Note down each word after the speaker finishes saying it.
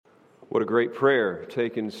What a great prayer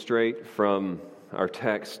taken straight from our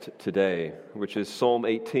text today, which is Psalm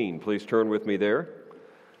 18. Please turn with me there.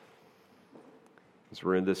 As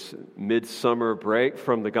we're in this midsummer break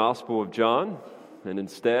from the Gospel of John, and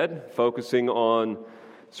instead focusing on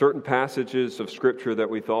certain passages of Scripture that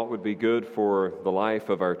we thought would be good for the life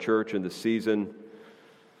of our church in the season.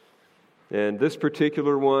 And this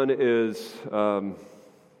particular one is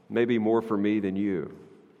maybe more for me than you.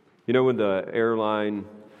 You know, when the airline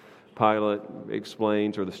pilot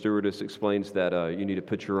explains, or the stewardess explains that you need to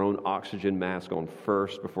put your own oxygen mask on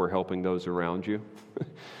first before helping those around you.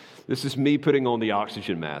 This is me putting on the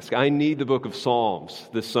oxygen mask. I need the book of Psalms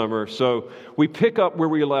this summer. So we pick up where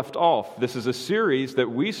we left off. This is a series that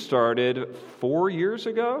we started 4 years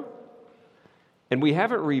ago, and we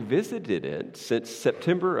haven't revisited it since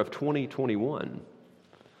September of 2021.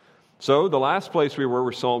 So the last place we were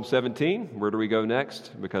was Psalm 17. Where do we go next?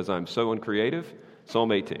 Because I'm so uncreative.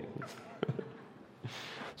 Psalm 18.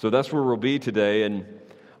 So that's where we'll be today. And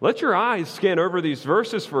let your eyes scan over these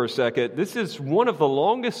verses for a second. This is one of the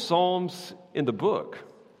longest Psalms in the book,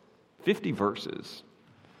 50 verses.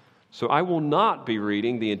 So I will not be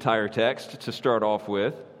reading the entire text to start off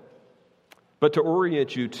with, but to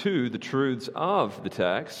orient you to the truths of the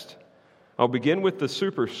text. I'll begin with the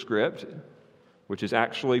superscript, which is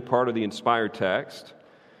actually part of the inspired text,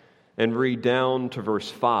 and read down to verse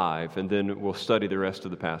 5, and then we'll study the rest of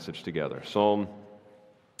the passage together. Psalm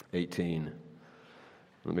 18.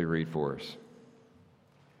 Let me read for us.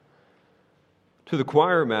 To the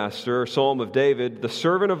choir master, Psalm of David, the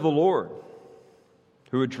servant of the Lord,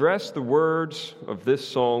 who addressed the words of this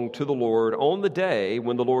song to the Lord on the day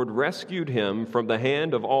when the Lord rescued him from the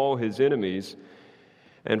hand of all his enemies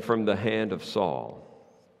and from the hand of Saul.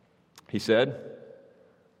 He said,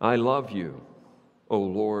 I love you, O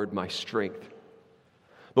Lord, my strength.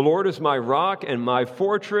 The Lord is my rock and my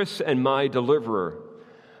fortress and my deliverer.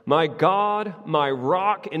 My God, my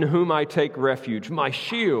rock in whom I take refuge, my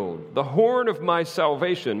shield, the horn of my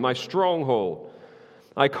salvation, my stronghold.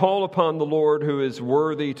 I call upon the Lord who is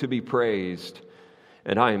worthy to be praised,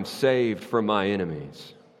 and I am saved from my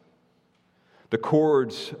enemies. The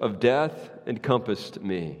cords of death encompassed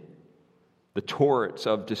me. The torrents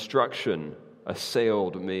of destruction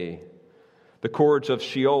assailed me. The cords of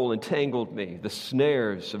Sheol entangled me. The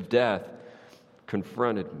snares of death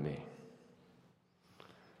confronted me.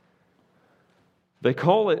 They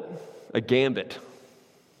call it a gambit.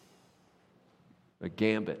 A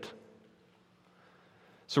gambit.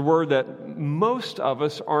 It's a word that most of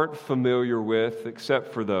us aren't familiar with,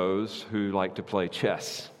 except for those who like to play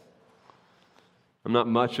chess. I'm not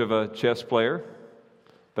much of a chess player,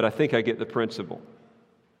 but I think I get the principle.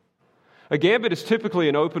 A gambit is typically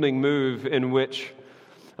an opening move in which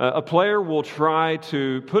a player will try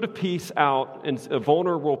to put a piece out in a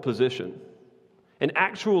vulnerable position and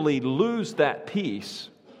actually lose that piece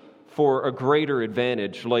for a greater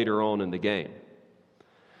advantage later on in the game.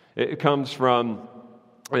 It comes from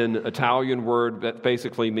an Italian word that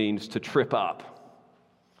basically means to trip up.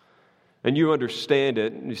 And you understand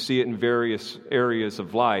it, and you see it in various areas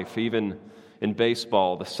of life, even in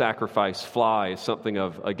baseball. The sacrifice fly is something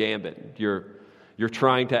of a gambit. You're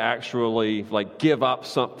trying to actually give up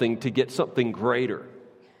something to get something greater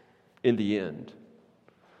in the end.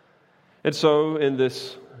 And so in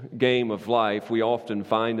this game of life, we often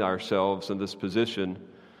find ourselves in this position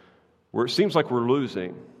where it seems like we're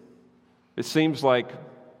losing. It seems like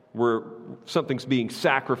something's being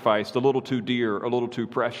sacrificed a little too dear, a little too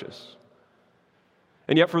precious.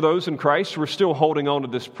 And yet for those in Christ, we're still holding on to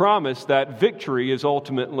this promise that victory is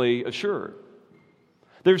ultimately assured.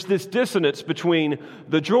 There's this dissonance between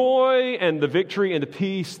the joy and the victory and the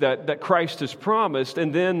peace that Christ has promised,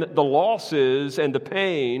 and then the losses and the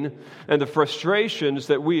pain and the frustrations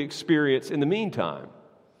that we experience in the meantime.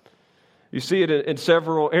 You see it in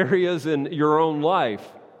several areas in your own life.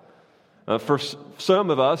 For some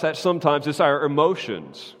of us, sometimes it's our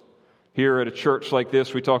emotions. Here at a church like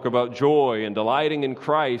this, we talk about joy and delighting in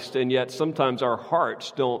Christ, and yet sometimes our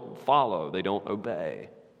hearts don't follow, they don't obey.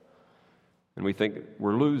 And we think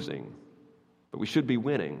we're losing, but we should be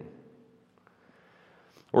winning.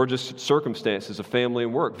 Or just circumstances of family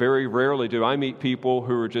and work. Very rarely do I meet people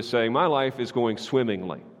who are just saying, my life is going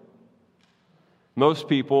swimmingly. Most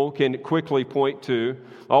people can quickly point to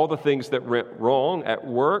all the things that went wrong at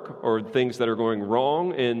work or things that are going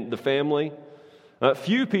wrong in the family.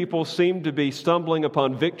 Few people seem to be stumbling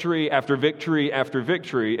upon victory after victory after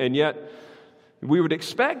victory, and yet we would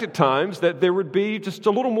expect at times that there would be just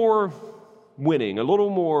a little more winning, a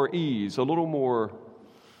little more ease, a little more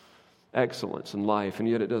excellence in life, and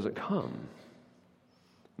yet it doesn't come.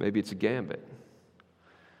 Maybe it's a gambit.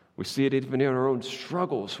 We see it even in our own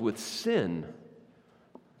struggles with sin.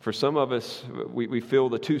 For some of us, we feel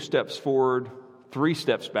the 2 steps forward, 3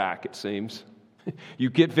 steps back, it seems.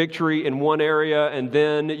 You get victory in one area and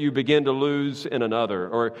then you begin to lose in another.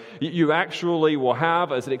 Or you actually will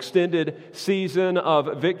have as an extended season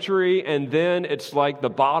of victory and then it's like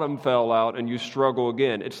the bottom fell out and you struggle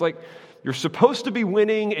again. It's like you're supposed to be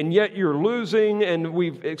winning and yet you're losing, and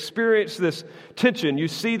we've experienced this tension. You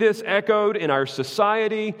see this echoed in our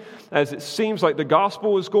society as it seems like the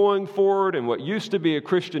gospel is going forward and what used to be a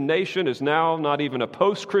Christian nation is now not even a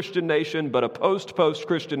post-Christian nation but a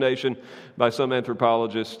post-Christian nation by some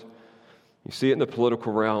anthropologists. You see it in the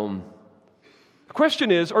political realm. The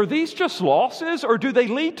question is, are these just losses or do they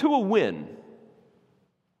lead to a win?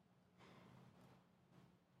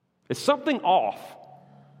 Is something off?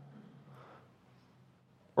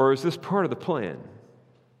 Or is this part of the plan?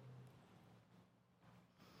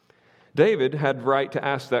 David had right to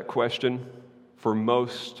ask that question for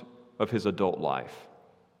most of his adult life.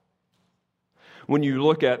 When you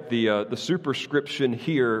look at the superscription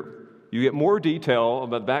here, you get more detail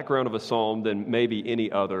about the background of a psalm than maybe any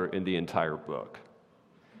other in the entire book.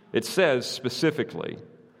 It says specifically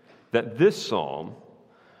that this psalm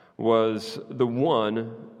was the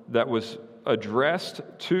one that was addressed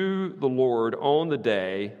to the Lord on the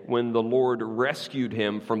day when the Lord rescued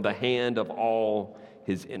him from the hand of all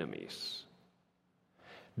his enemies.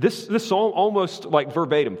 This psalm, almost like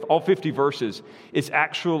verbatim, all 50 verses, is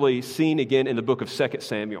actually seen again in the book of 2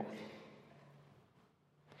 Samuel.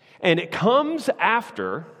 And it comes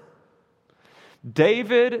after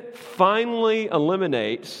David finally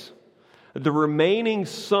eliminates the remaining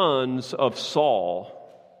sons of Saul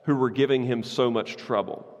who were giving him so much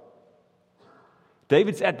trouble.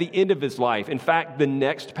 David's at the end of his life. In fact, the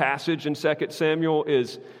next passage in 2 Samuel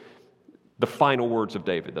is the final words of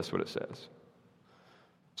David. That's what it says.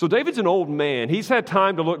 So David's an old man. He's had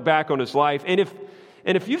time to look back on his life. And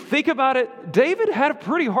if you think about it, David had a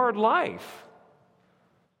pretty hard life.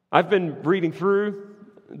 I've been reading through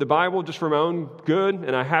the Bible just for my own good,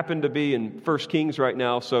 and I happen to be in 1 Kings right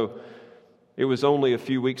now, so it was only a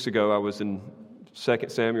few weeks ago I was in 2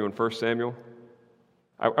 Samuel and 1 Samuel.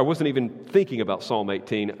 I wasn't even thinking about Psalm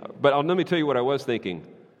 18, but let me tell you what I was thinking.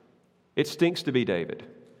 It stinks to be David.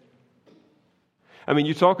 I mean,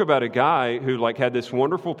 you talk about a guy who had this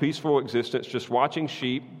wonderful, peaceful existence, just watching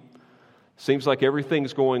sheep. Seems like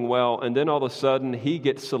everything's going well, and then all of a sudden he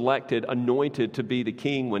gets selected, anointed to be the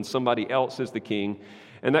king when somebody else is the king,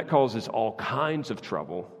 and that causes all kinds of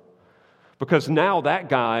trouble. Because now that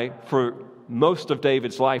guy, for most of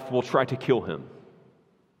David's life, will try to kill him.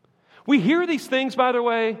 We hear these things, by the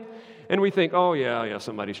way, and we think, oh, yeah,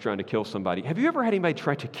 somebody's trying to kill somebody. Have you ever had anybody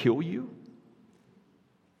try to kill you?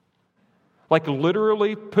 Like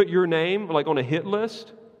literally put your name on a hit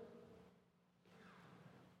list?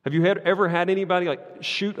 Have you ever had anybody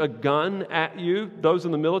shoot a gun at you? Those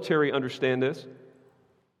in the military understand this.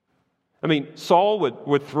 I mean, Saul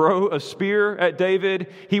would throw a spear at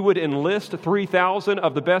David. He would enlist 3,000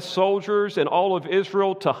 of the best soldiers in all of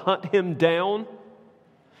Israel to hunt him down.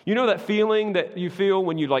 You know that feeling that you feel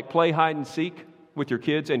when you play hide and seek with your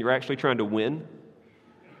kids and you're actually trying to win?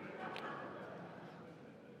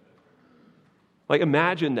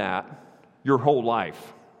 Imagine that your whole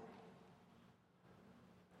life.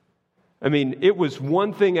 I mean, it was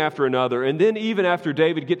one thing after another. And then even after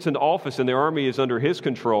David gets into office and the army is under his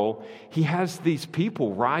control, he has these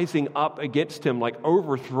people rising up against him,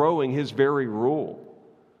 overthrowing his very rule.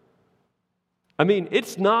 I mean,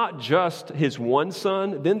 it's not just his one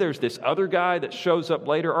son. Then there's this other guy that shows up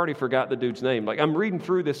later. I already forgot the dude's name. I'm reading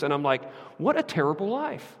through this and I'm like, what a terrible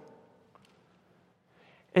life.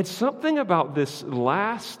 And something about this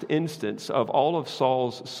last instance of all of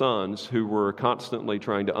Saul's sons who were constantly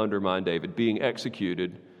trying to undermine David, being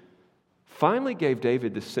executed, finally gave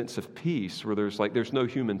David this sense of peace where there's no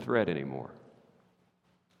human threat anymore.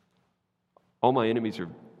 All my enemies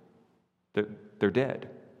they're dead.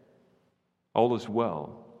 All is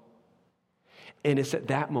well. And it's at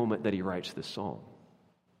that moment that he writes this psalm.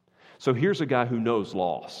 So here's a guy who knows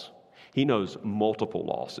loss. He knows multiple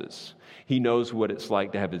losses. He knows what it's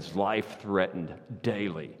like to have his life threatened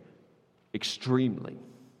daily, extremely.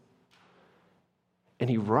 And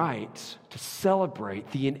he writes to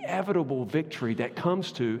celebrate the inevitable victory that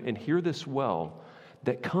comes to, and hear this well,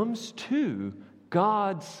 that comes to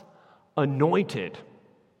God's anointed.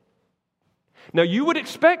 Now, you would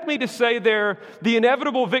expect me to say there, the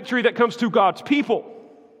inevitable victory that comes to God's people.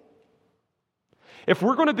 If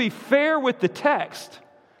we're going to be fair with the text,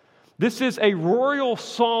 this is a royal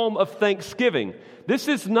psalm of thanksgiving. This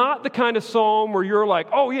is not the kind of psalm where you're like,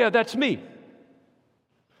 oh yeah, that's me.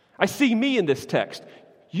 I see me in this text.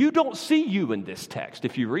 You don't see you in this text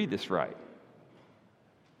if you read this right.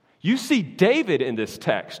 You see David in this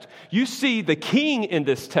text. You see the king in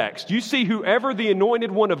this text. You see whoever the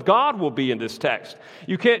anointed one of God will be in this text.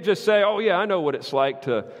 You can't just say, oh yeah, I know what it's like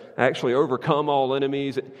to actually overcome all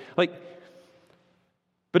enemies. But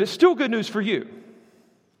it's still good news for you. And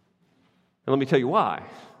let me tell you why.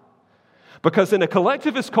 Because in a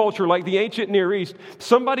collectivist culture like the ancient Near East,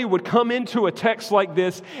 somebody would come into a text like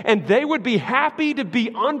this and they would be happy to be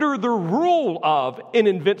under the rule of an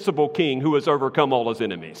invincible king who has overcome all his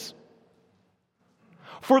enemies.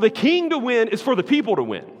 For the king to win is for the people to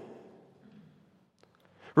win.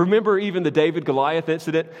 Remember even the David-Goliath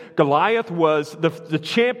incident? Goliath was the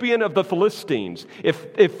champion of the Philistines.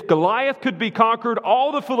 If Goliath could be conquered,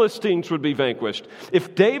 all the Philistines would be vanquished.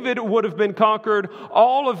 If David would have been conquered,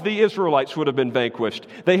 all of the Israelites would have been vanquished.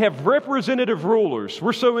 They have representative rulers.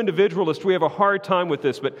 We're so individualist, we have a hard time with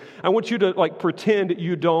this, but I want you to pretend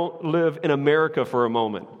you don't live in America for a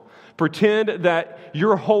moment. Pretend that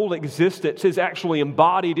your whole existence is actually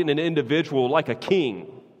embodied in an individual like a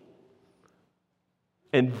king.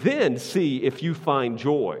 And then see if you find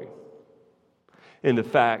joy in the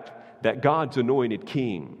fact that God's anointed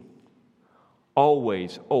king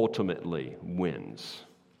always ultimately wins.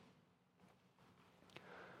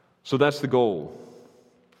 So that's the goal.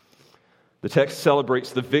 The text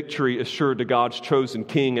celebrates the victory assured to God's chosen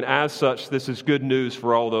king, and as such, this is good news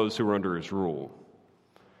for all those who are under his rule.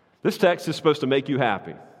 This text is supposed to make you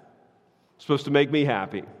happy. It's supposed to make me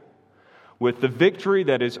happy with the victory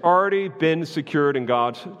that has already been secured in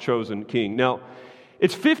God's chosen king. Now,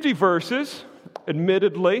 it's 50 verses,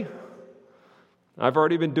 admittedly. I've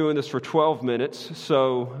already been doing this for 12 minutes,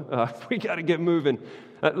 so we got to get moving.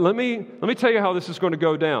 Let me tell you how this is going to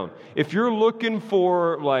go down. If you're looking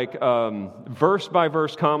for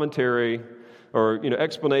verse-by-verse commentary or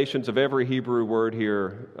explanations of every Hebrew word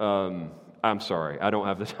here, I'm sorry, I don't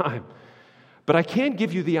have the time. But I can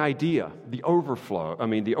give you the idea, the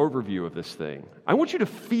overview of this thing. I want you to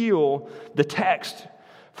feel the text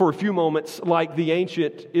for a few moments like the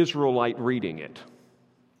ancient Israelite reading it.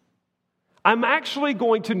 I'm actually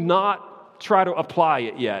going to not try to apply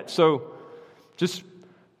it yet. So just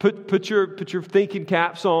put your thinking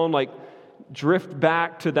caps on, drift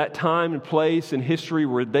back to that time and place in history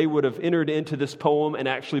where they would have entered into this poem and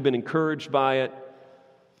actually been encouraged by it.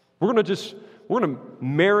 We're going to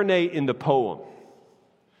marinate in the poem.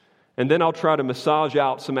 And then I'll try to massage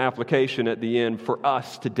out some application at the end for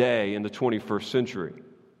us today in the 21st century.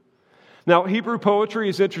 Now, Hebrew poetry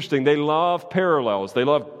is interesting. They love parallels. They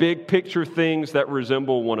love big picture things that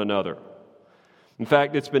resemble one another. In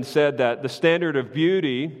fact, it's been said that the standard of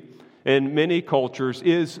beauty in many cultures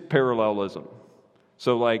is parallelism.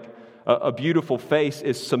 So a beautiful face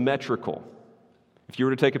is symmetrical. If you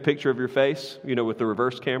were to take a picture of your face, with the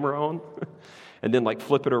reverse camera on, and then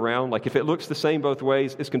flip it around, if it looks the same both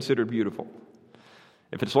ways, it's considered beautiful.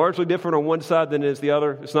 If it's largely different on one side than it is the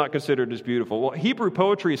other, it's not considered as beautiful. Well, Hebrew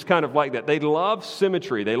poetry is kind of like that. They love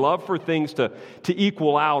symmetry. They love for things to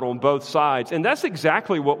equal out on both sides. And that's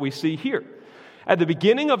exactly what we see here. At the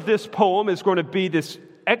beginning of this poem is going to be this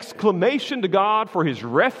exclamation to God for his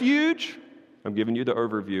refuge. I'm giving you the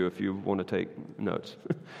overview if you want to take notes.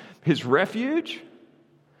 His refuge.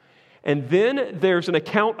 And then there's an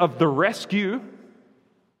account of the rescue.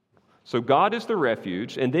 So God is the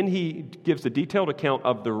refuge, and then he gives a detailed account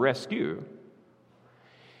of the rescue.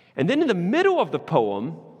 And then in the middle of the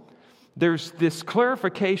poem, there's this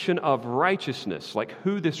clarification of righteousness,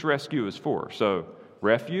 who this rescue is for. So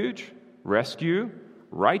refuge, rescue,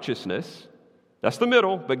 righteousness. That's the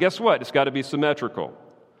middle, but guess what? It's got to be symmetrical.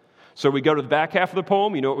 So we go to the back half of the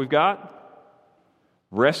poem, you know what we've got?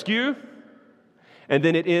 Rescue. And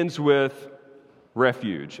then it ends with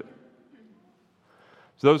refuge.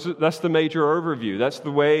 So that's the major overview.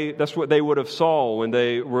 That's what they would have saw when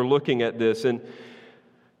they were looking at this. And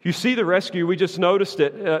you see the rescue, we just noticed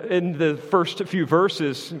it in the first few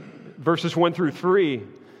verses 1 through 3.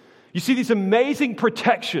 You see these amazing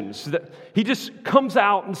protections that he just comes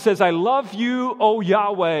out and says, I love you, O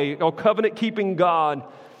Yahweh, O covenant-keeping God.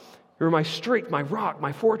 You're my strength, my rock,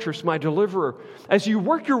 my fortress, my deliverer. As you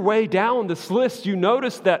work your way down this list, you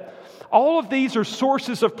notice that all of these are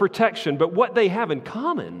sources of protection, but what they have in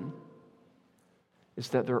common is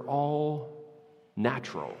that they're all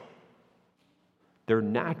natural. They're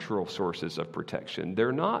natural sources of protection.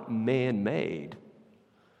 They're not man-made.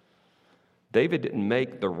 David didn't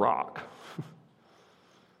make the rock.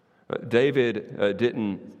 David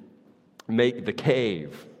didn't make the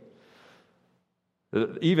cave.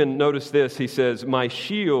 Even notice this, he says, my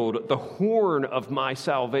shield, the horn of my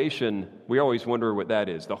salvation. We always wonder what that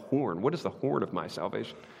is, the horn. What is the horn of my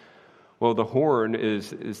salvation? Well, the horn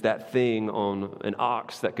is that thing on an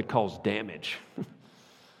ox that could cause damage.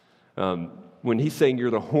 When he's saying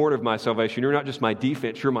you're the horn of my salvation, you're not just my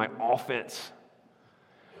defense, you're my offense.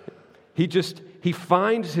 He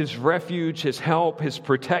finds his refuge, his help, his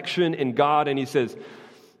protection in God, and he says,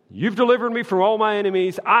 you've delivered me from all my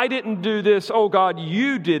enemies. I didn't do this. Oh God,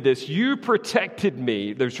 you did this. You protected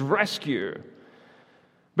me. There's rescue.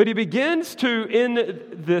 But he begins to, in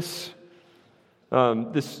this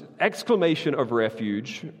exclamation of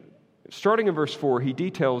refuge, starting in verse 4, he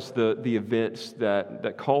details the events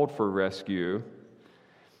that called for rescue.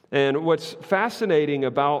 And what's fascinating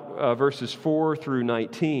about verses 4 through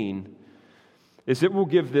 19 is it will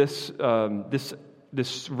give this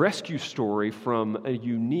rescue story from a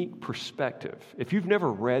unique perspective. If you've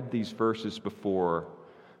never read these verses before,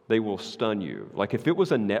 they will stun you. Like if it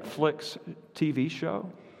was a Netflix TV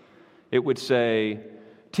show, it would say,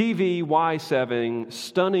 TV Y7,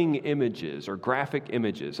 stunning images or graphic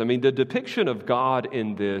images. I mean, the depiction of God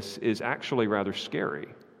in this is actually rather scary.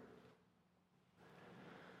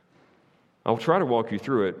 I'll try to walk you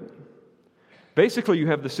through it. Basically, you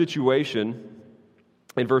have the situation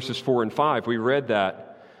in verses 4 and 5. We read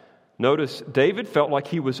that. Notice, David felt like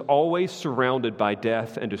he was always surrounded by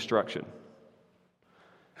death and destruction.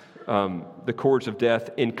 The cords of death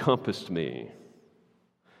encompassed me.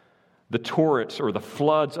 The torrents or the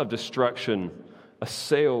floods of destruction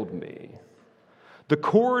assailed me. The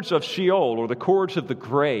cords of Sheol or the cords of the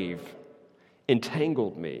grave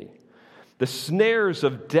entangled me. The snares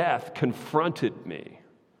of death confronted me.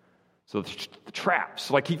 So the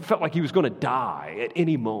traps, like he felt like he was going to die at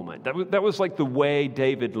any moment. That was like the way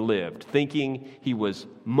David lived, thinking he was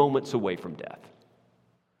moments away from death.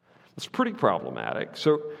 It's pretty problematic.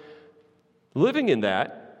 So living in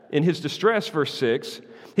that, in his distress, verse 6,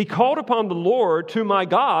 he called upon the Lord, to my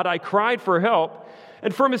God, I cried for help.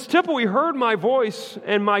 And from his temple he heard my voice,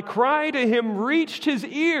 and my cry to him reached his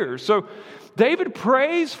ears. So David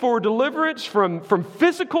prays for deliverance from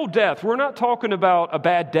physical death. We're not talking about a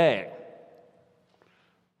bad day.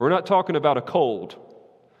 We're not talking about a cold.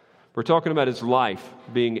 We're talking about his life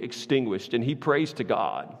being extinguished, and he prays to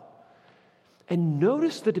God. And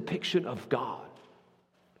notice the depiction of God.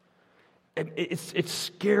 It's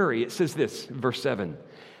scary. It says this, verse 7.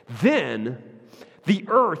 Then the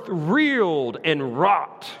earth reeled and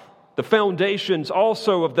rocked. The foundations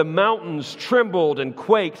also of the mountains trembled and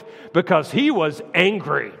quaked because he was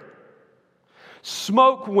angry.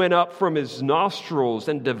 Smoke went up from his nostrils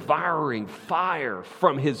and devouring fire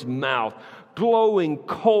from his mouth. Glowing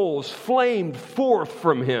coals flamed forth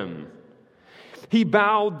from him. He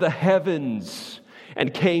bowed the heavens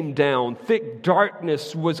and came down. Thick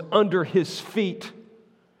darkness was under his feet.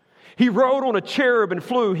 He rode on a cherub and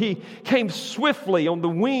flew. He came swiftly on the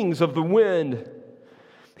wings of the wind.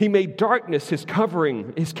 He made darkness his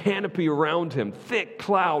covering, his canopy around him. Thick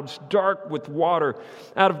clouds, dark with water.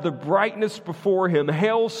 Out of the brightness before him,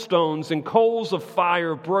 hailstones and coals of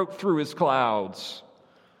fire broke through his clouds.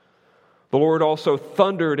 The Lord also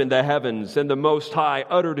thundered in the heavens, and the Most High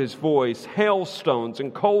uttered his voice, hailstones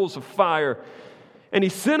and coals of fire. And he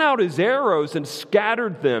sent out his arrows and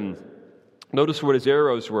scattered them. Notice what his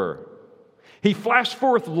arrows were. He flashed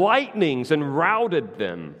forth lightnings and routed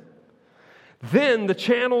them. Then the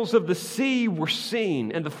channels of the sea were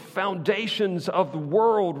seen, and the foundations of the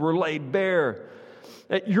world were laid bare.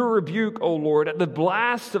 At your rebuke, O Lord, at the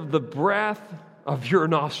blast of the breath of your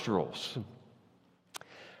nostrils.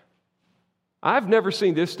 I've never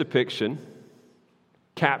seen this depiction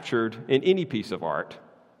captured in any piece of art.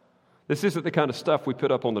 This isn't the kind of stuff we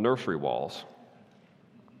put up on the nursery walls.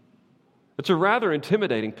 It's a rather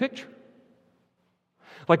intimidating picture.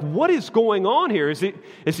 Like, what is going on here? Is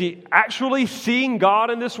he actually seeing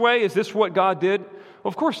God in this way? Is this what God did? Well,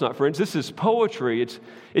 of course not, friends. This is poetry.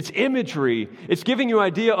 It's imagery. It's giving you an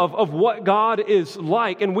idea of what God is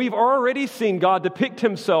like. And we've already seen God depict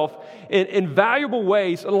himself in valuable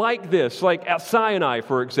ways like this, like at Sinai,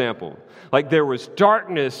 for example. Like there was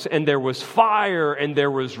darkness and there was fire and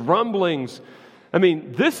there was rumblings. I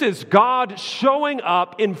mean, this is God showing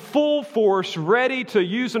up in full force, ready to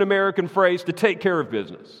use an American phrase, to take care of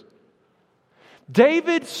business.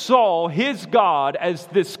 David saw his God as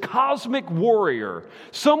this cosmic warrior,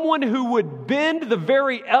 someone who would bend the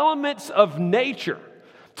very elements of nature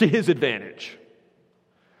to his advantage.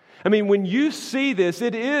 I mean, when you see this,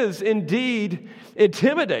 it is indeed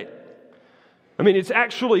intimidating. I mean, it's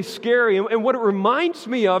actually scary. And what it reminds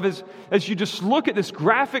me of is, as you just look at this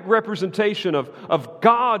graphic representation of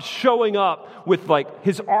God showing up with like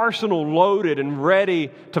his arsenal loaded and ready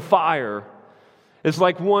to fire, is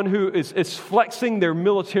like one who is flexing their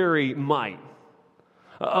military might.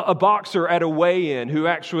 A boxer at a weigh-in who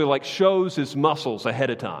actually like shows his muscles ahead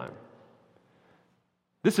of time.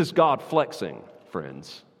 This is God flexing,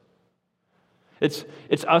 friends. It's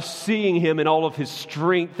us seeing him in all of his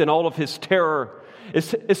strength and all of his terror.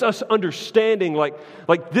 It's us understanding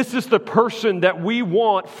like this is the person that we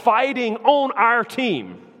want fighting on our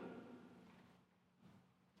team.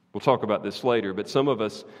 We'll talk about this later, but some of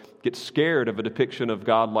us get scared of a depiction of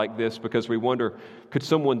God like this because we wonder, could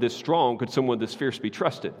someone this strong, could someone this fierce be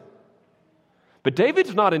trusted? But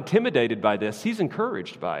David's not intimidated by this. He's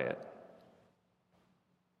encouraged by it.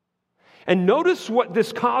 And notice what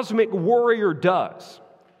this cosmic warrior does.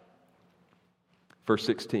 Verse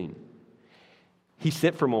 16. He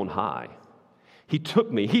sent from on high. He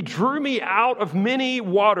took me. He drew me out of many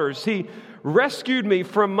waters. He rescued me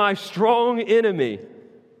from my strong enemy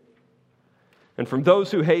and from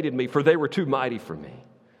those who hated me, for they were too mighty for me.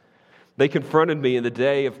 They confronted me in the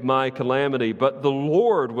day of my calamity, but the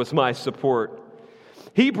Lord was my support.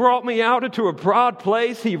 He brought me out into a broad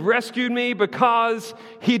place. He rescued me because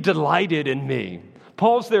he delighted in me.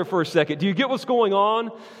 Pause there for a second. Do you get what's going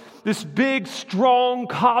on? This big, strong,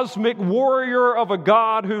 cosmic warrior of a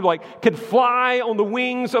God who can fly on the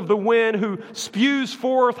wings of the wind, who spews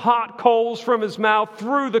forth hot coals from his mouth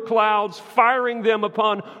through the clouds, firing them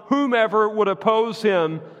upon whomever would oppose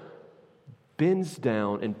him, bends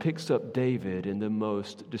down and picks up David in the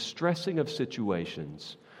most distressing of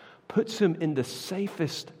situations, puts him in the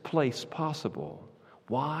safest place possible.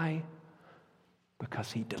 Why?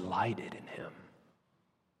 Because he delighted in him.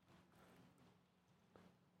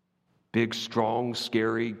 Big, strong,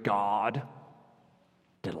 scary God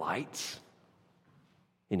delights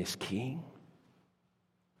in his king.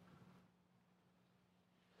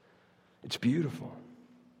 It's beautiful.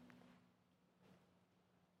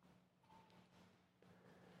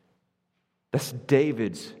 That's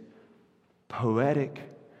David's poetic,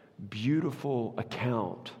 beautiful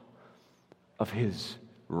account of his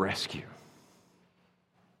rescue.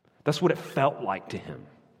 That's what it felt like to him.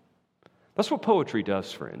 That's what poetry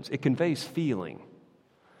does, friends. It conveys feeling.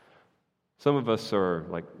 Some of us are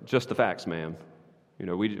like, just the facts, ma'am. You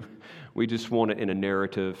know, we just want it in a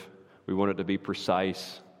narrative. We want it to be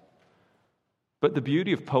precise. But the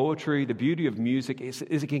beauty of poetry, the beauty of music is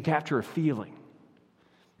it can capture a feeling.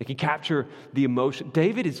 It can capture the emotion.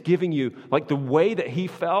 David is giving you like the way that he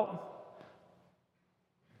felt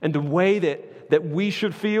and the way that we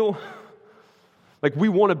should feel. Like we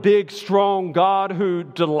want a big, strong God who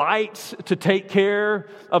delights to take care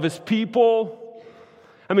of his people.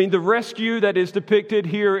 I mean, the rescue that is depicted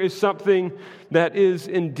here is something that is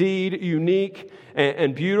indeed unique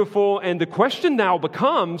and beautiful. And the question now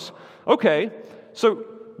becomes, okay, so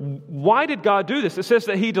why did God do this? It says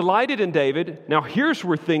that he delighted in David. Now, here's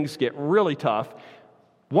where things get really tough.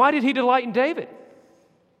 Why did he delight in David?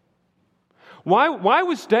 Why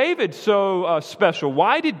was David so special?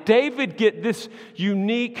 Why did David get this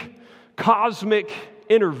unique cosmic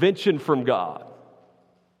intervention from God?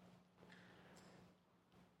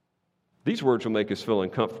 These words will make us feel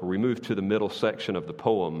uncomfortable. We move to the middle section of the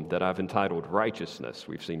poem that I've entitled Righteousness.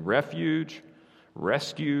 We've seen refuge,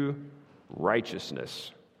 rescue,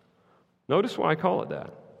 righteousness. Notice why I call it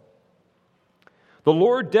that. The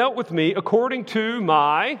Lord dealt with me according to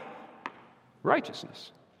my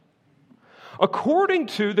righteousness. According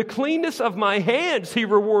to the cleanness of my hands, he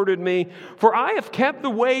rewarded me, for I have kept the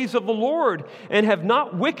ways of the Lord and have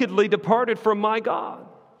not wickedly departed from my God.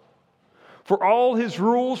 For all his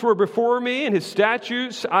rules were before me, and his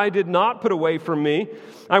statutes I did not put away from me.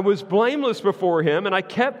 I was blameless before him, and I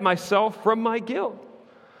kept myself from my guilt.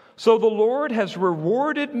 So the Lord has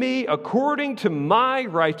rewarded me according to my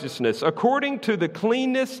righteousness, according to the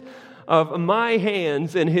cleanness of my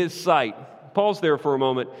hands in his sight. Pause there for a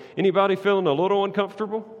moment. Anybody feeling a little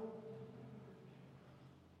uncomfortable?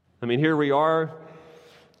 I mean, here we are,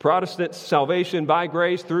 Protestant salvation by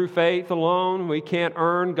grace through faith alone. We can't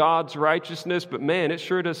earn God's righteousness, but man, it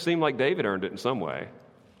sure does seem like David earned it in some way.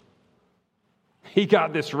 He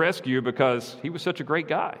got this rescue because he was such a great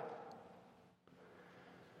guy.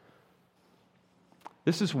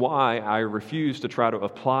 This is why I refuse to try to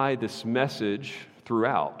apply this message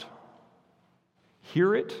throughout.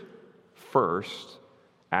 Hear it first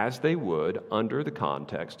as they would under the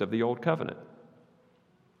context of the Old Covenant.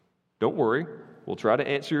 Don't worry, we'll try to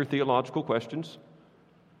answer your theological questions.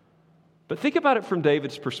 But think about it from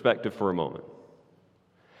David's perspective for a moment.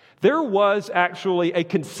 There was actually a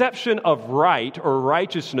conception of right or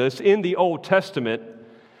righteousness in the Old Testament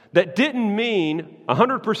that didn't mean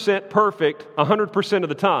 100% perfect 100% of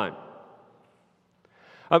the time.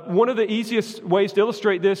 One of the easiest ways to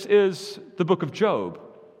illustrate this is the book of Job.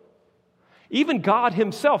 Even God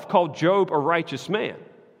himself called Job a righteous man.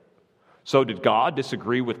 So did God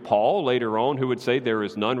disagree with Paul later on, who would say there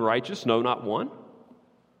is none righteous, no, not one?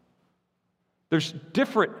 There's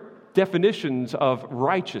different definitions of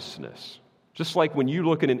righteousness. Just like when you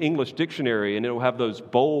look in an English dictionary and it'll have those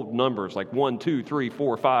bold numbers like 1, 2, 3,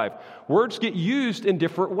 4, 5. Words get used in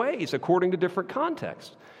different ways according to different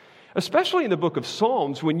contexts. Especially in the book of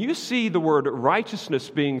Psalms, when you see the word righteousness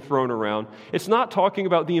being thrown around, it's not talking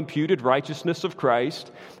about the imputed righteousness of Christ.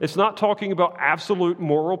 It's not talking about absolute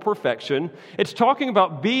moral perfection. It's talking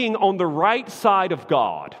about being on the right side of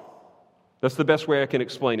God. That's the best way I can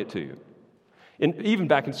explain it to you. And even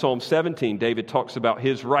back in Psalm 17, David talks about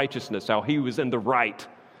his righteousness, how he was in the right.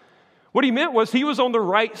 What he meant was he was on the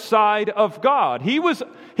right side of God. He was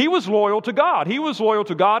loyal to God. He was loyal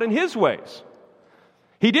to God in his ways.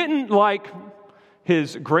 He didn't, like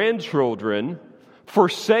his grandchildren,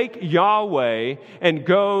 forsake Yahweh and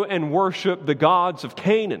go and worship the gods of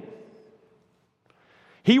Canaan.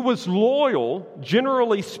 He was loyal,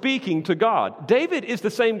 generally speaking, to God. David is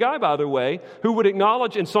the same guy, by the way, who would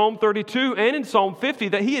acknowledge in Psalm 32 and in Psalm 50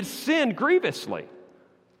 that he had sinned grievously.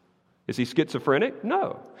 Is he schizophrenic?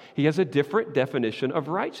 No. He has a different definition of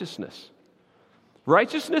righteousness.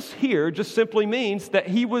 Righteousness here just simply means that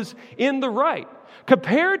he was in the right,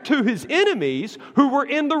 compared to his enemies who were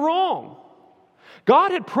in the wrong.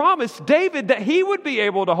 God had promised David that he would be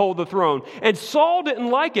able to hold the throne, and Saul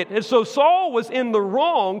didn't like it, and so Saul was in the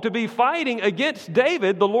wrong to be fighting against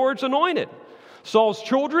David, the Lord's anointed. Saul's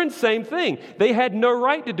children, same thing. They had no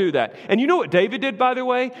right to do that. And you know what David did, by the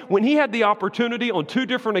way? When he had the opportunity on 2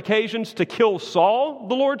 different occasions to kill Saul,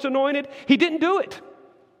 the Lord's anointed, he didn't do it.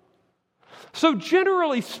 So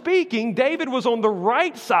generally speaking, David was on the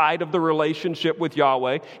right side of the relationship with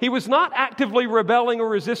Yahweh. He was not actively rebelling or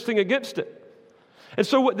resisting against it. And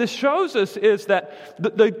so what this shows us is that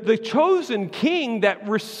the chosen king that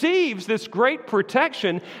receives this great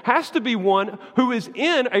protection has to be one who is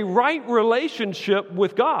in a right relationship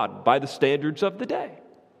with God by the standards of the day.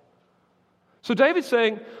 So David's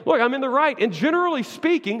saying, look, I'm in the right. And generally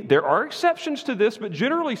speaking, there are exceptions to this, but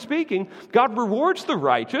generally speaking, God rewards the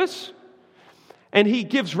righteous and he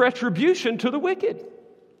gives retribution to the wicked.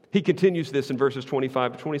 He continues this in verses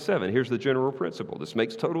 25 to 27. Here's the general principle. This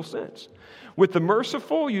makes total sense. With the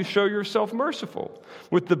merciful, you show yourself merciful.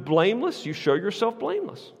 With the blameless, you show yourself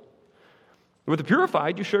blameless. With the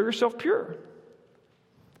purified, you show yourself pure.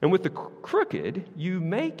 And with the crooked, you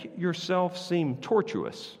make yourself seem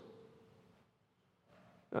tortuous.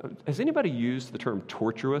 Has anybody used the term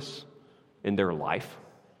tortuous in their life?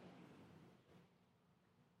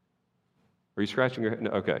 Are you scratching your head?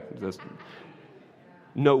 No, okay.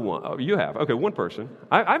 No one. Oh, you have. Okay, one person.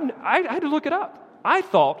 I had to look it up. I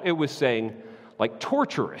thought it was saying like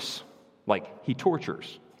torturous, like he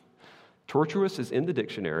tortures. Tortuous is in the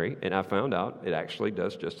dictionary, and I found out it actually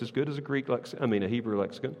does just as good as a Hebrew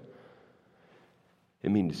lexicon.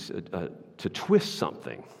 It means to twist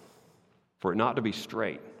something, for it not to be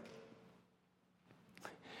straight.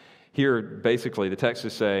 Here, basically, the text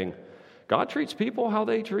is saying, God treats people how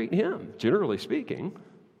they treat him, generally speaking.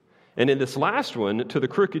 And in this last one, to the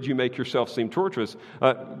crooked you make yourself seem tortuous.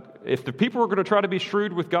 If the people are going to try to be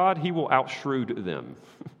shrewd with God, he will outshrewd them.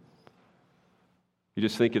 You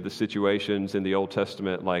just think of the situations in the Old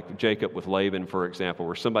Testament, like Jacob with Laban, for example,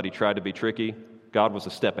 where somebody tried to be tricky. God was a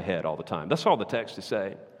step ahead all the time. That's all the text is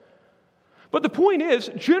saying. But the point is,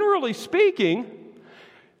 generally speaking,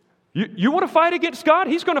 you want to fight against God?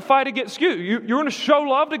 He's going to fight against you. You want to show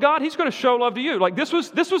love to God? He's going to show love to you. Like this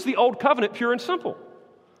was the old covenant, pure and simple.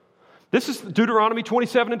 This is Deuteronomy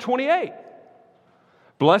 27 and 28.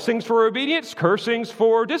 Blessings for obedience, cursings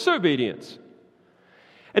for disobedience.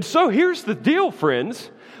 And so here's the deal,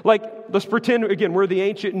 friends. Like, let's pretend, again, we're the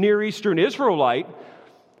ancient Near Eastern Israelite.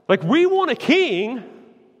 Like, we want a king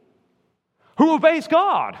who obeys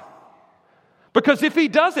God. Because if he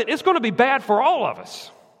doesn't, it's going to be bad for all of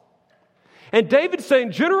us. And David's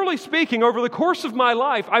saying, generally speaking, over the course of my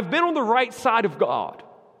life, I've been on the right side of God.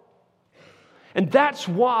 And that's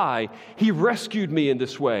why he rescued me in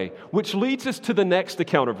this way, which leads us to the next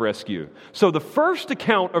account of rescue. So the first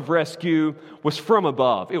account of rescue was from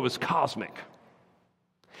above. It was cosmic.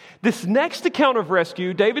 This next account of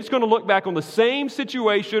rescue, David's going to look back on the same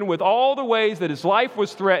situation with all the ways that his life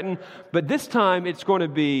was threatened, but this time it's going to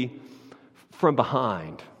be from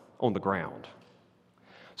behind on the ground.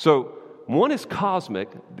 So One is cosmic,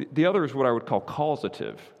 the other is what I would call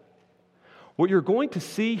causative. What you're going to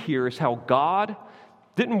see here is how God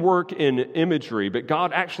didn't work in imagery, but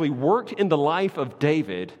God actually worked in the life of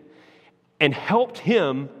David and helped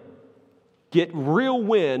him get real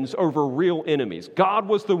wins over real enemies. God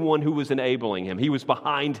was the one who was enabling him. He was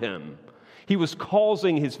behind him. He was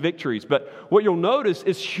causing his victories. But what you'll notice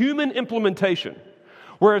is human implementation.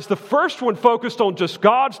 Whereas the first one focused on just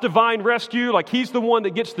God's divine rescue, like he's the one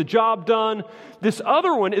that gets the job done, this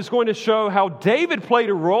other one is going to show how David played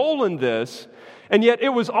a role in this, and yet it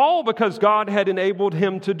was all because God had enabled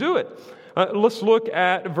him to do it. Let's look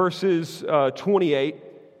at verses 28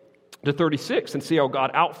 to 36 and see how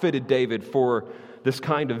God outfitted David for this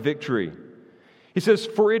kind of victory. He says,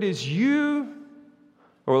 "For it is you,"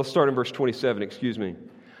 or let's start in verse 27, excuse me.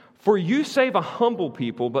 "For you save a humble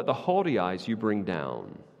people, but the haughty eyes you bring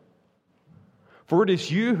down. For it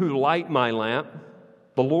is you who light my lamp.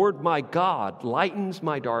 The Lord my God lightens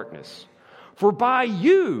my darkness. For by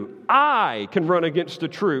you I can run against a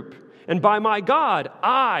troop, and by my God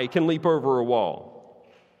I can leap over a wall.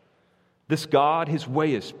 This God, his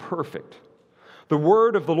way is perfect. The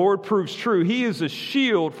word of the Lord proves true. He is a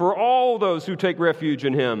shield for all those who take refuge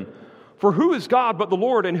in him. For who is God but the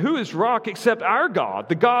Lord, and who is rock except our God,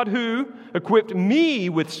 the God who equipped me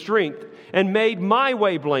with strength and made my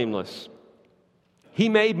way blameless? He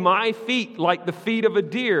made my feet like the feet of a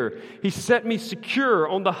deer. He set me secure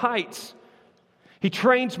on the heights. He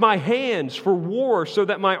trains my hands for war so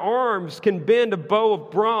that my arms can bend a bow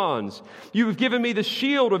of bronze. You have given me the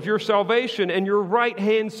shield of your salvation, and your right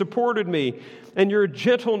hand supported me, and your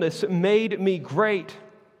gentleness made me great.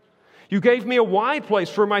 You gave me a wide place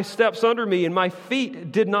for my steps under me, and my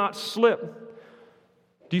feet did not slip."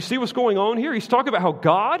 Do you see what's going on here? He's talking about how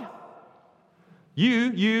God,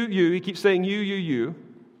 you, he keeps saying you.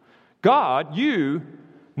 God, you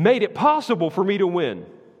made it possible for me to win.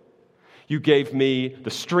 You gave me the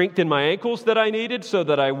strength in my ankles that I needed so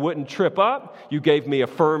that I wouldn't trip up. You gave me a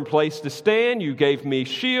firm place to stand. You gave me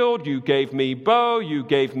shield. You gave me bow. You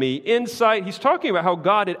gave me insight. He's talking about how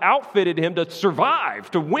God had outfitted him to survive,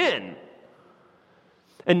 to win.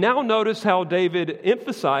 And now notice how David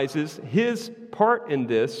emphasizes his part in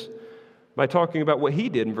this by talking about what he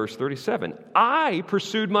did in verse 37. "I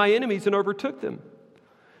pursued my enemies and overtook them,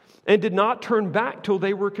 and did not turn back till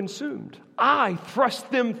they were consumed. I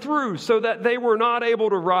thrust them through so that they were not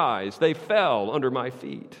able to rise. They fell under my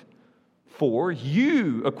feet. For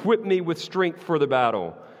you equipped me with strength for the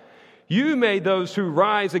battle. You made those who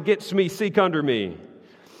rise against me seek under me.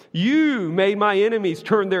 You made my enemies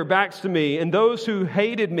turn their backs to me, and those who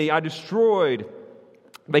hated me I destroyed.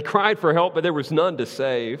 They cried for help, but there was none to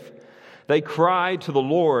save. They cried to the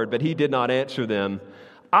Lord, but he did not answer them.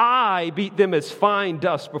 I beat them as fine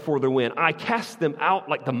dust before the wind. I cast them out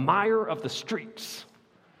like the mire of the streets."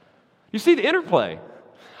 You see the interplay.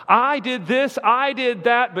 I did this, I did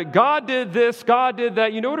that, but God did this, God did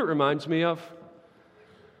that. You know what it reminds me of?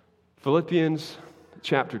 Philippians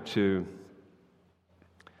chapter 2,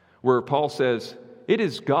 where Paul says, "It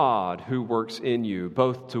is God who works in you,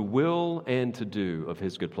 both to will and to do of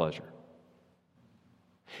his good pleasure."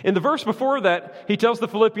 In the verse before that, he tells the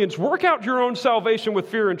Philippians, "Work out your own salvation with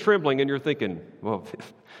fear and trembling." And you're thinking, well,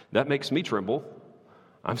 that makes me tremble.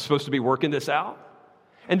 I'm supposed to be working this out?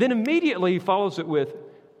 And then immediately he follows it with,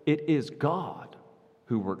 "It is God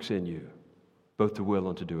who works in you, both to will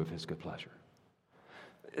and to do of his good pleasure."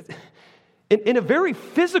 In a very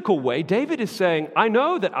physical way, David is saying, I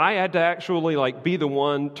know that I had to actually be the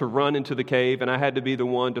one to run into the cave, and I had to be the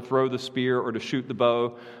one to throw the spear or to shoot the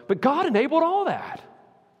bow, but God enabled all that.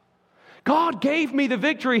 God gave me the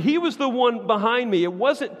victory. He was the one behind me. It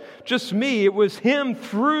wasn't just me. It was him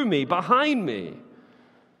through me, behind me.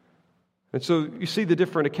 And so you see the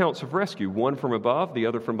different accounts of rescue, one from above, the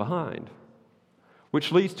other from behind,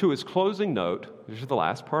 which leads to his closing note. This is the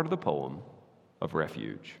last part of the poem of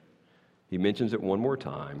refuge. He mentions it one more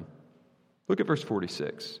time. Look at verse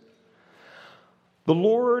 46. "The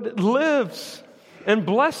Lord lives, and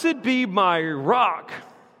blessed be my rock,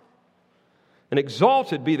 and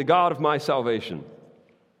exalted be the God of my salvation."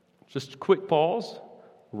 Just a quick pause.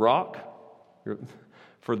 Rock.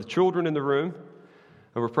 For the children in the room,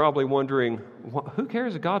 and we're probably wondering, who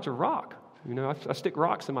cares if God's a rock? I stick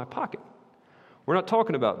rocks in my pocket. We're not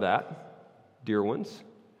talking about that, dear ones.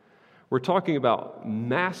 We're talking about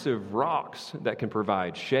massive rocks that can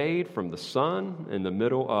provide shade from the sun in the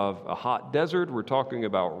middle of a hot desert. We're talking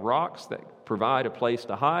about rocks that provide a place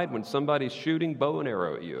to hide when somebody's shooting bow and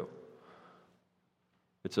arrow at you.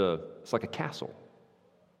 It's like a castle.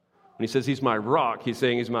 When he says he's my rock, he's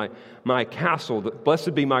saying he's my castle.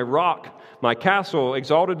 Blessed be my rock, my castle.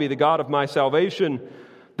 Exalted be the God of my salvation.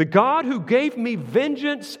 The God who gave me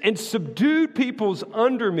vengeance and subdued peoples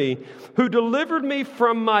under me, who delivered me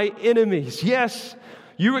from my enemies. Yes,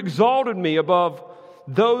 you exalted me above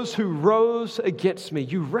those who rose against me.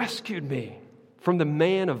 You rescued me from the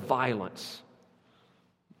man of violence.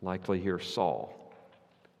 Likely here Saul.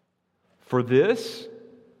 For this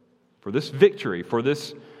victory, for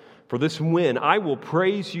this win, I will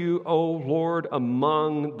praise you, O Lord,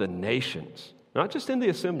 among the nations. Not just in the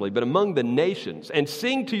assembly, but among the nations, and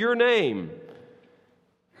sing to your name.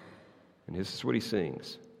 And this is what he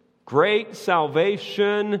sings. Great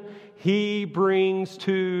salvation he brings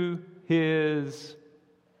to his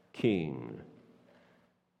king.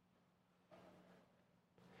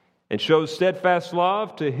 And shows steadfast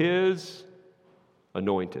love to his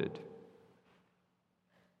anointed.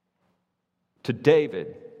 To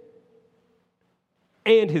David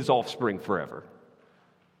and his offspring forever.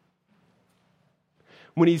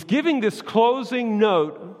 When he's giving this closing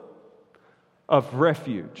note of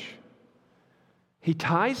refuge, he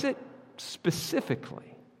ties it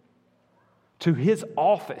specifically to his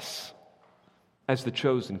office as the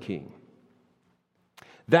chosen king.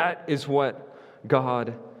 That is what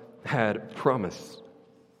God had promised.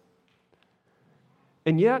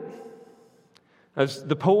 And yet, as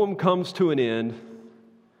the poem comes to an end,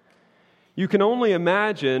 you can only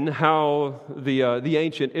imagine how the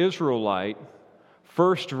ancient Israelite,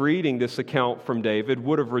 first reading this account from David,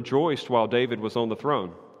 would have rejoiced while David was on the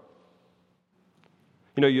throne.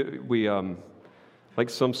 You know, we like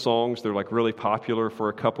some songs, they're like really popular for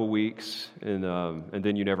a couple weeks, and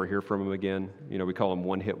then you never hear from them again. You know, we call them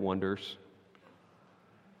one-hit wonders.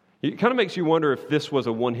 It kind of makes you wonder if this was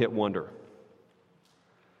a one-hit wonder.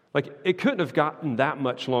 Like, it couldn't have gotten that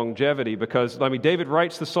much longevity because, I mean, David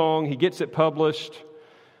writes the song, he gets it published.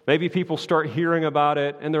 Maybe people start hearing about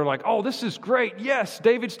it, and they're like, oh, this is great. Yes,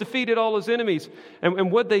 David's defeated all his enemies.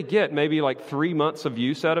 And what'd they get? Maybe like 3 months of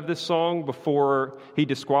use out of this song before he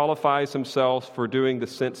disqualifies himself for doing the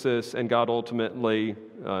census, and God ultimately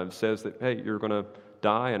says that, hey, you're going to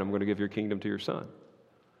die, and I'm going to give your kingdom to your son.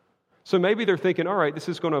 So maybe they're thinking, all right, this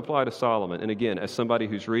is going to apply to Solomon. And again, as somebody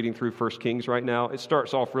who's reading through 1 Kings right now, it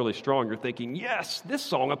starts off really strong. You're thinking, yes, this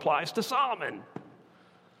song applies to Solomon.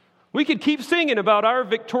 We could keep singing about our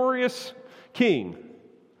victorious king.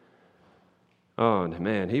 Oh,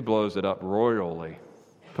 man, he blows it up royally,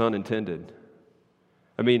 pun intended.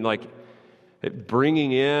 I mean, like,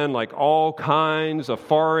 bringing in like all kinds of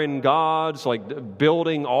foreign gods, like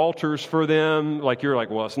building altars for them. Like, you're like,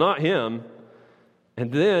 well, it's not him. And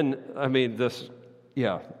then, I mean,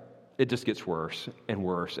 it just gets worse and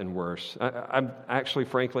worse and worse. I'm actually,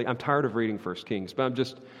 frankly, I'm tired of reading 1 Kings, but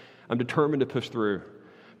I'm determined to push through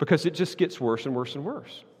because it just gets worse and worse and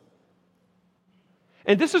worse.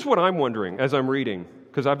 And this is what I'm wondering as I'm reading,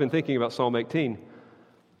 because I've been thinking about Psalm 18.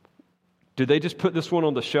 Did they just put this one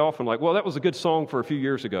on the shelf and like, well, that was a good song for a few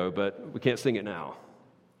years ago, but we can't sing it now?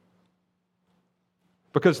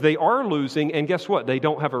 Because they are losing, and guess what? They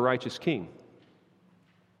don't have a righteous king.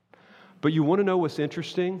 But you want to know what's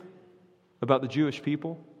interesting about the Jewish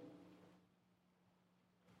people?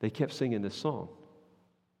 They kept singing this song.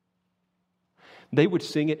 They would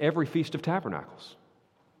sing it every Feast of Tabernacles.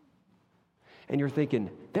 And you're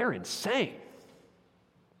thinking, they're insane.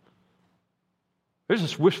 There's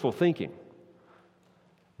this wishful thinking.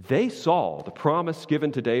 They saw the promise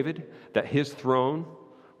given to David that his throne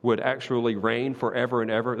would actually reign forever and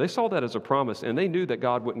ever. They saw that as a promise, and they knew that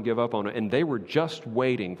God wouldn't give up on it, and they were just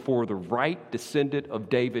waiting for the right descendant of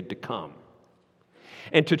David to come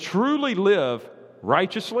and to truly live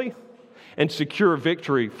righteously and secure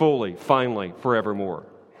victory fully, finally, forevermore.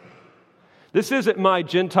 This isn't my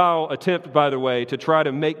Gentile attempt, by the way, to try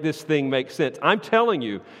to make this thing make sense. I'm telling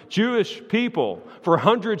you, Jewish people for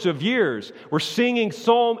hundreds of years were singing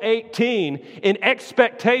Psalm 18 in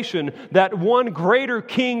expectation that one greater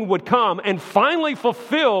king would come and finally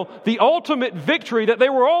fulfill the ultimate victory that they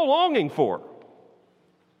were all longing for.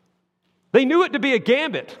 They knew it to be a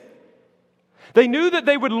gambit. They knew that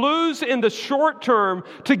they would lose in the short term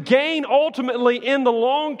to gain ultimately in the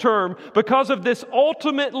long term because of this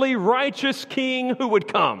ultimately righteous king who would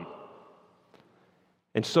come.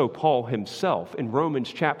 And so Paul himself in Romans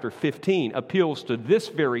chapter 15 appeals to this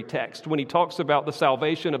very text when he talks about the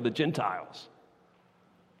salvation of the Gentiles.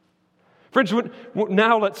 Friends,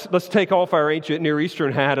 now let's take off our ancient Near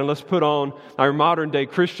Eastern hat and let's put on our modern day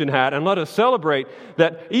Christian hat and let us celebrate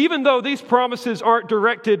that even though these promises aren't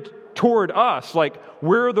directed toward us, like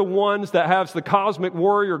we're the ones that has the cosmic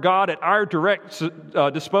warrior God at our direct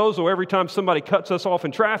disposal every time somebody cuts us off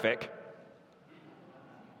in traffic.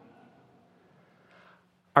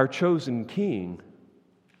 Our chosen king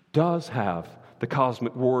does have the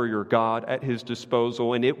cosmic warrior God at his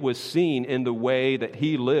disposal, and it was seen in the way that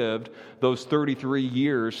he lived those 33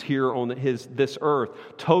 years here on this earth,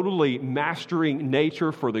 totally mastering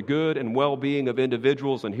nature for the good and well-being of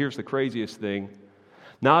individuals. And here's the craziest thing: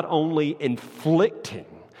 not only inflicting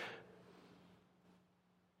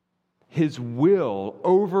his will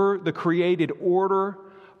over the created order,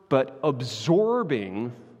 but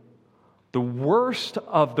absorbing the worst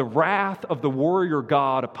of the wrath of the warrior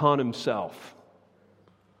God upon himself,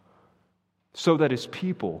 so that his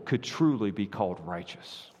people could truly be called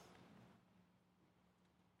righteous.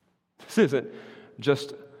 This isn't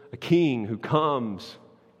just a king who comes,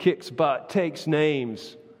 kicks butt, takes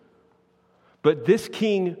names, but this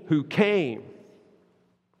king who came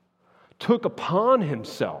took upon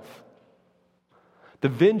himself the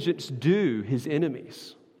vengeance due his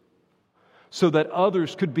enemies, so that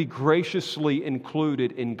others could be graciously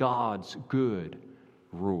included in God's good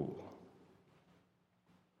rule.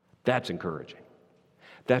 That's encouraging.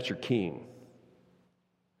 That's your king.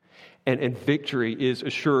 And victory is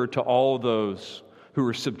assured to all those who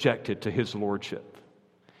are subjected to his lordship.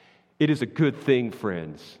 It is a good thing,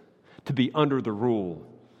 friends, to be under the rule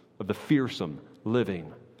of the fearsome,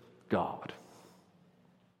 living God.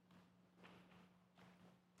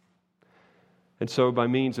 And so, by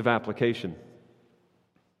means of application,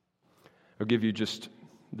 I'll give you just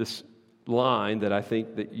this line that I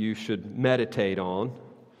think that you should meditate on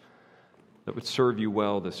that would serve you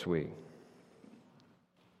well this week.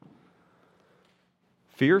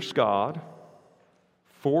 Fierce God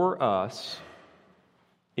for us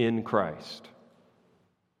in Christ.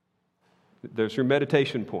 There's your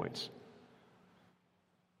meditation points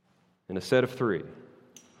in a set of 3.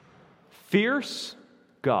 Fierce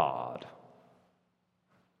God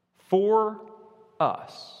for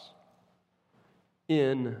us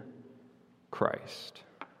in Christ.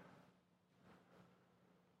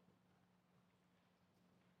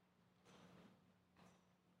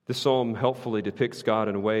 This psalm helpfully depicts God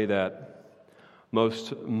in a way that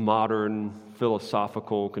most modern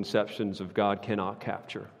philosophical conceptions of God cannot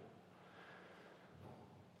capture.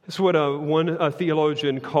 This is what one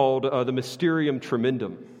theologian called the mysterium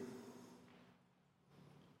tremendum.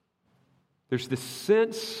 There's this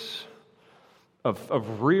sense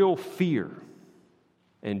of real fear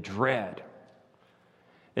and dread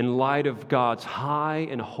in light of God's high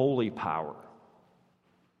and holy power.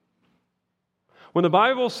 When the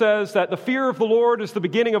Bible says that the fear of the Lord is the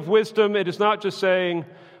beginning of wisdom, it is not just saying,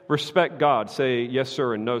 respect God, say yes,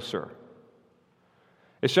 sir, and no, sir.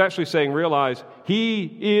 It's actually saying, realize He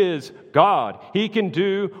is God. He can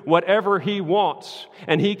do whatever He wants,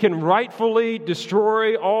 and He can rightfully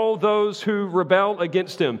destroy all those who rebel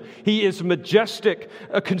against Him. He is majestic,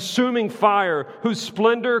 a consuming fire whose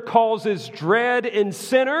splendor causes dread in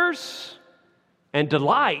sinners and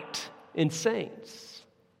delight in saints.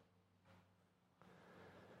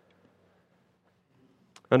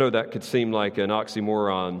 I know that could seem like an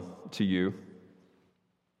oxymoron to you.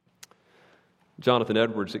 Jonathan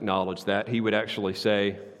Edwards acknowledged that. He would actually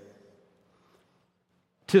say,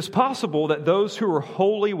 "'Tis possible that those who are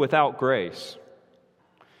wholly without grace,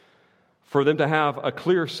 for them to have a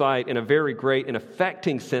clear sight and a very great and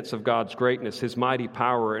affecting sense of God's greatness, His mighty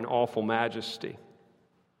power and awful majesty."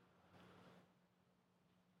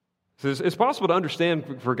 So it's possible to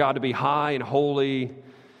understand for God to be high and holy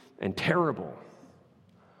and terrible.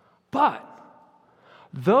 But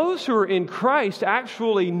those who are in Christ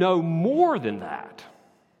actually know more than that.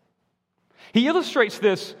 He illustrates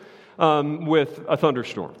this with a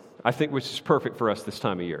thunderstorm, I think, which is perfect for us this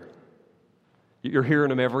time of year. You're hearing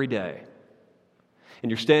them every day. And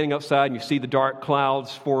you're standing outside and you see the dark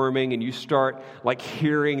clouds forming and you start like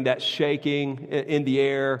hearing that shaking in the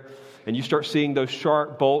air. And you start seeing those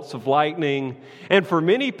sharp bolts of lightning. And for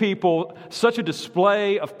many people, such a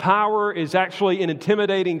display of power is actually an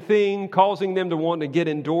intimidating thing, causing them to want to get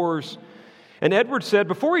indoors. And Edwards said,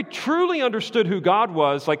 before he truly understood who God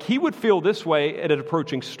was, like he would feel this way at an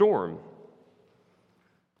approaching storm.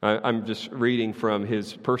 I'm just reading from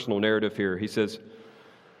his personal narrative here. He says,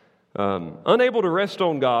 unable to rest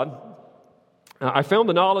on God, I found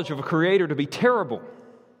the knowledge of a Creator to be terrible.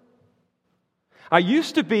 I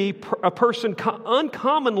used to be a person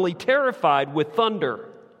uncommonly terrified with thunder.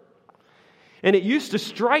 And it used to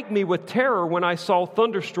strike me with terror when I saw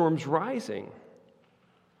thunderstorms rising.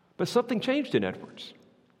 But something changed in Edwards.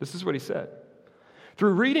 This is what he said.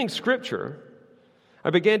 Through reading Scripture, I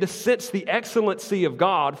began to sense the excellency of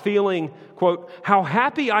God, feeling, quote, how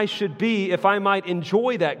happy I should be if I might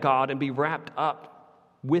enjoy that God and be wrapped up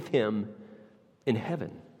with Him in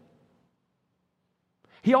heaven.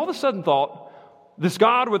 He all of a sudden thought, this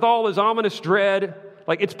God with all His ominous dread,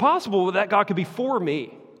 like it's possible that God could be for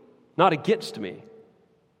me, not against me.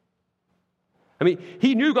 I mean,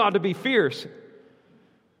 he knew God to be fierce.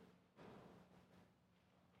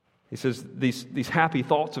 He says these happy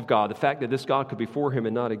thoughts of God, the fact that this God could be for him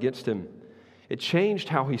and not against him, it changed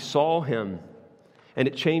how he saw him, and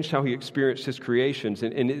it changed how he experienced his creations.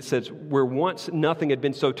 And it says, where once nothing had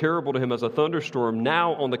been so terrible to him as a thunderstorm,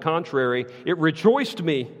 now, on the contrary, it rejoiced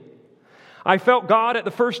me. I felt God at the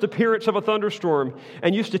first appearance of a thunderstorm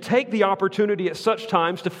and used to take the opportunity at such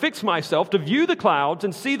times to fix myself, to view the clouds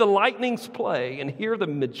and see the lightnings play and hear the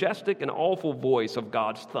majestic and awful voice of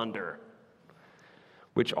God's thunder,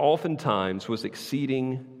 which oftentimes was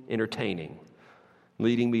exceeding entertaining,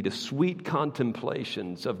 leading me to sweet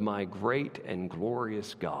contemplations of my great and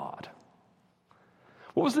glorious God.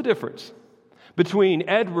 What was the difference between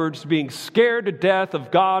Edwards being scared to death of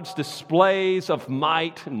God's displays of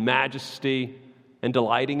might and majesty and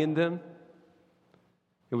delighting in them?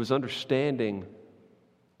 It was understanding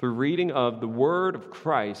through reading of the Word of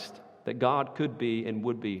Christ that God could be and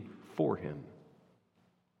would be for him.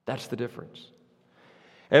 That's the difference.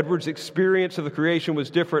 Edwards' experience of the creation was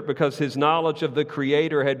different because his knowledge of the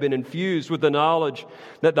Creator had been infused with the knowledge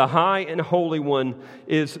that the High and Holy One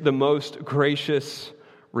is the most gracious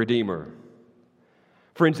Redeemer.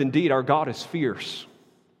 Friends, indeed, our God is fierce.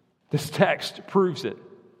 This text proves it.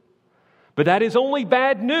 But that is only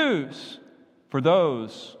bad news for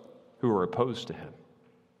those who are opposed to Him.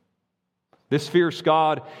 This fierce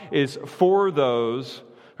God is for those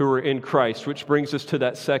who are in Christ, which brings us to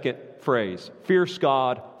that second phrase, fierce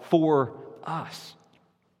God for us.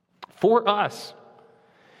 For us.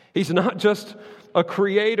 He's not just a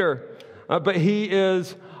creator, but He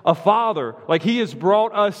is a Father. Like He has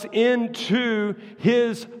brought us into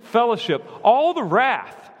His fellowship. All the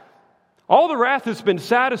wrath has been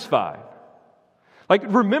satisfied. Like,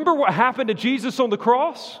 remember what happened to Jesus on the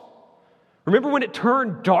cross? Remember when it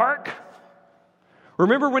turned dark?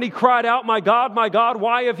 Remember when He cried out, my God,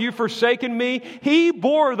 why have you forsaken me? He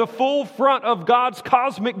bore the full front of God's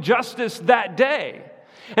cosmic justice that day.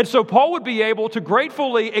 And so Paul would be able to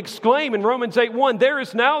gratefully exclaim in Romans 8:1, there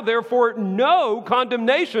is now therefore no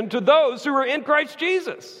condemnation to those who are in Christ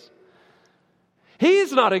Jesus. He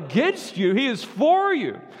is not against you, He is for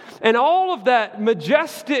you. And all of that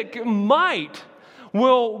majestic might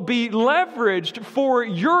will be leveraged for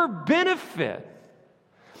your benefit.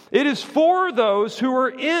 It is for those who are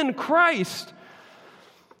in Christ.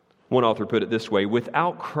 One author put it this way,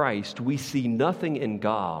 without Christ, we see nothing in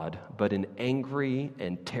God but an angry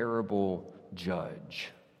and terrible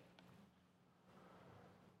judge.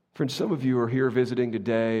 Friends, some of you are here visiting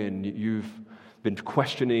today and you've been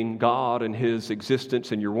questioning God and His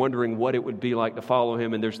existence, and you're wondering what it would be like to follow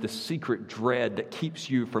Him, and there's this secret dread that keeps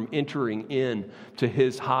you from entering in to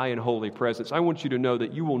His high and holy presence. I want you to know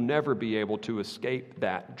that you will never be able to escape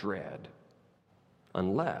that dread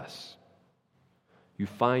unless you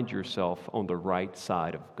find yourself on the right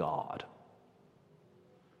side of God,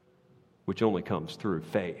 which only comes through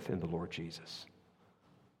faith in the Lord Jesus.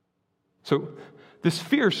 So this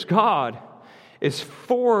fierce God is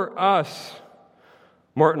for us.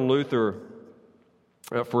 Martin Luther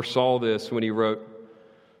foresaw this when he wrote,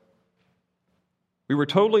 we were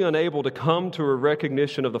totally unable to come to a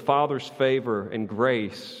recognition of the Father's favor and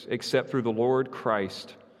grace except through the Lord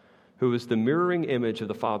Christ, who is the mirroring image of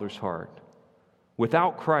the Father's heart.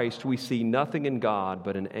 Without Christ, we see nothing in God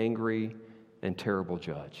but an angry and terrible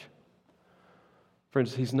judge.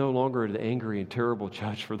 Friends, He's no longer an angry and terrible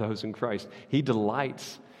judge for those in Christ. He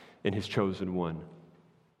delights in His chosen one.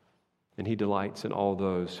 And He delights in all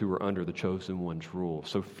those who are under the chosen one's rule.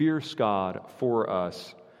 So fierce God for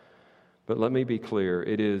us. But let me be clear,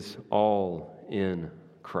 it is all in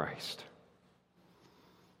Christ.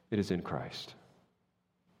 It is in Christ.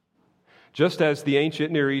 Just as the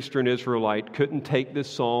ancient Near Eastern Israelite couldn't take this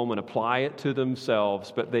psalm and apply it to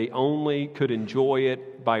themselves, but they only could enjoy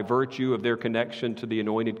it by virtue of their connection to the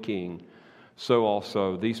anointed king, so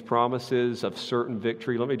also these promises of certain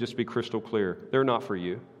victory, let me just be crystal clear, they're not for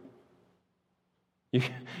you.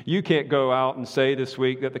 You can't go out and say this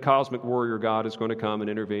week that the cosmic warrior God is going to come and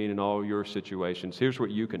intervene in all your situations. Here's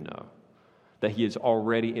what you can know, that He has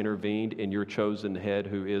already intervened in your chosen head,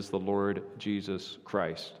 who is the Lord Jesus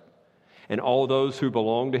Christ. And all those who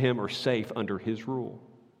belong to Him are safe under His rule.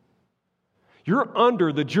 You're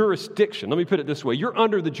under the jurisdiction. Let me put it this way. You're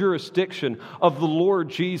under the jurisdiction of the Lord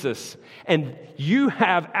Jesus. And you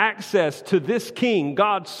have access to this King,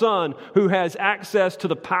 God's Son, who has access to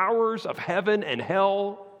the powers of heaven and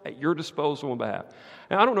hell at your disposal on behalf.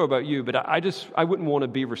 And I don't know about you, but I wouldn't want to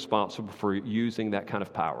be responsible for using that kind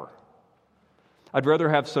of power. I'd rather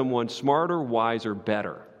have someone smarter, wiser,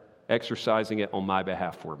 better exercising it on my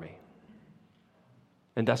behalf for me.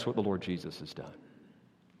 And that's what the Lord Jesus has done.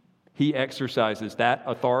 He exercises that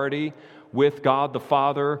authority with God the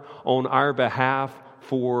Father on our behalf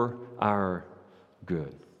for our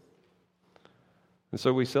good. And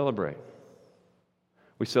so we celebrate.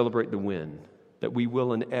 We celebrate the win that we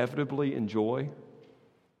will inevitably enjoy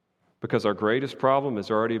because our greatest problem has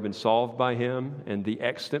already been solved by Him, and the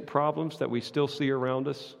extant problems that we still see around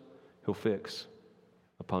us, He'll fix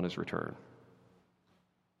upon His return.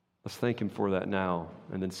 Let's thank Him for that now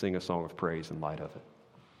and then sing a song of praise in light of it.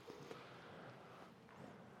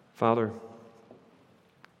 Father,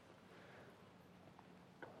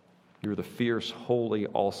 you're the fierce, holy,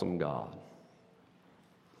 awesome God.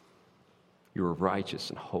 You are righteous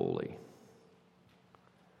and holy.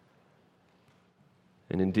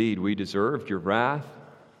 And indeed, we deserved your wrath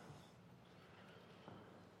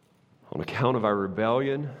on account of our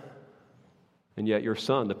rebellion. And yet your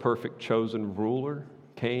Son, the perfect chosen ruler,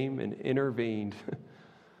 came and intervened,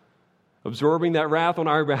 absorbing that wrath on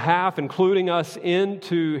our behalf, including us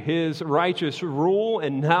into His righteous rule.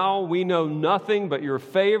 And now we know nothing but your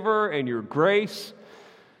favor and your grace.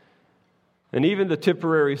 And even the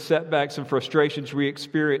temporary setbacks and frustrations we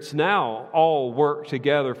experience now all work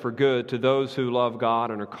together for good to those who love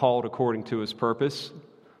God and are called according to His purpose.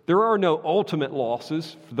 There are no ultimate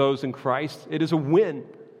losses for those in Christ. It is a win.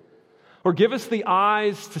 Or give us the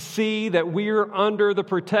eyes to see that we're under the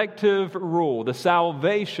protective rule, the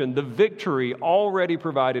salvation, the victory already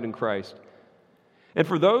provided in Christ. And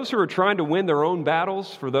for those who are trying to win their own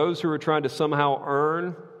battles, for those who are trying to somehow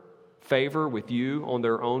earn favor with you on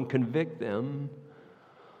their own, convict them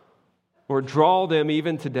or draw them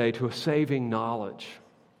even today to a saving knowledge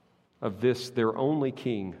of this, their only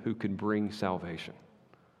King who can bring salvation.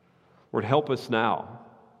 Lord, help us now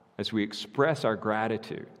as we express our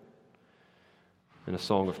gratitude in a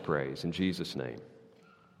song of praise. In Jesus' name,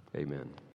 amen.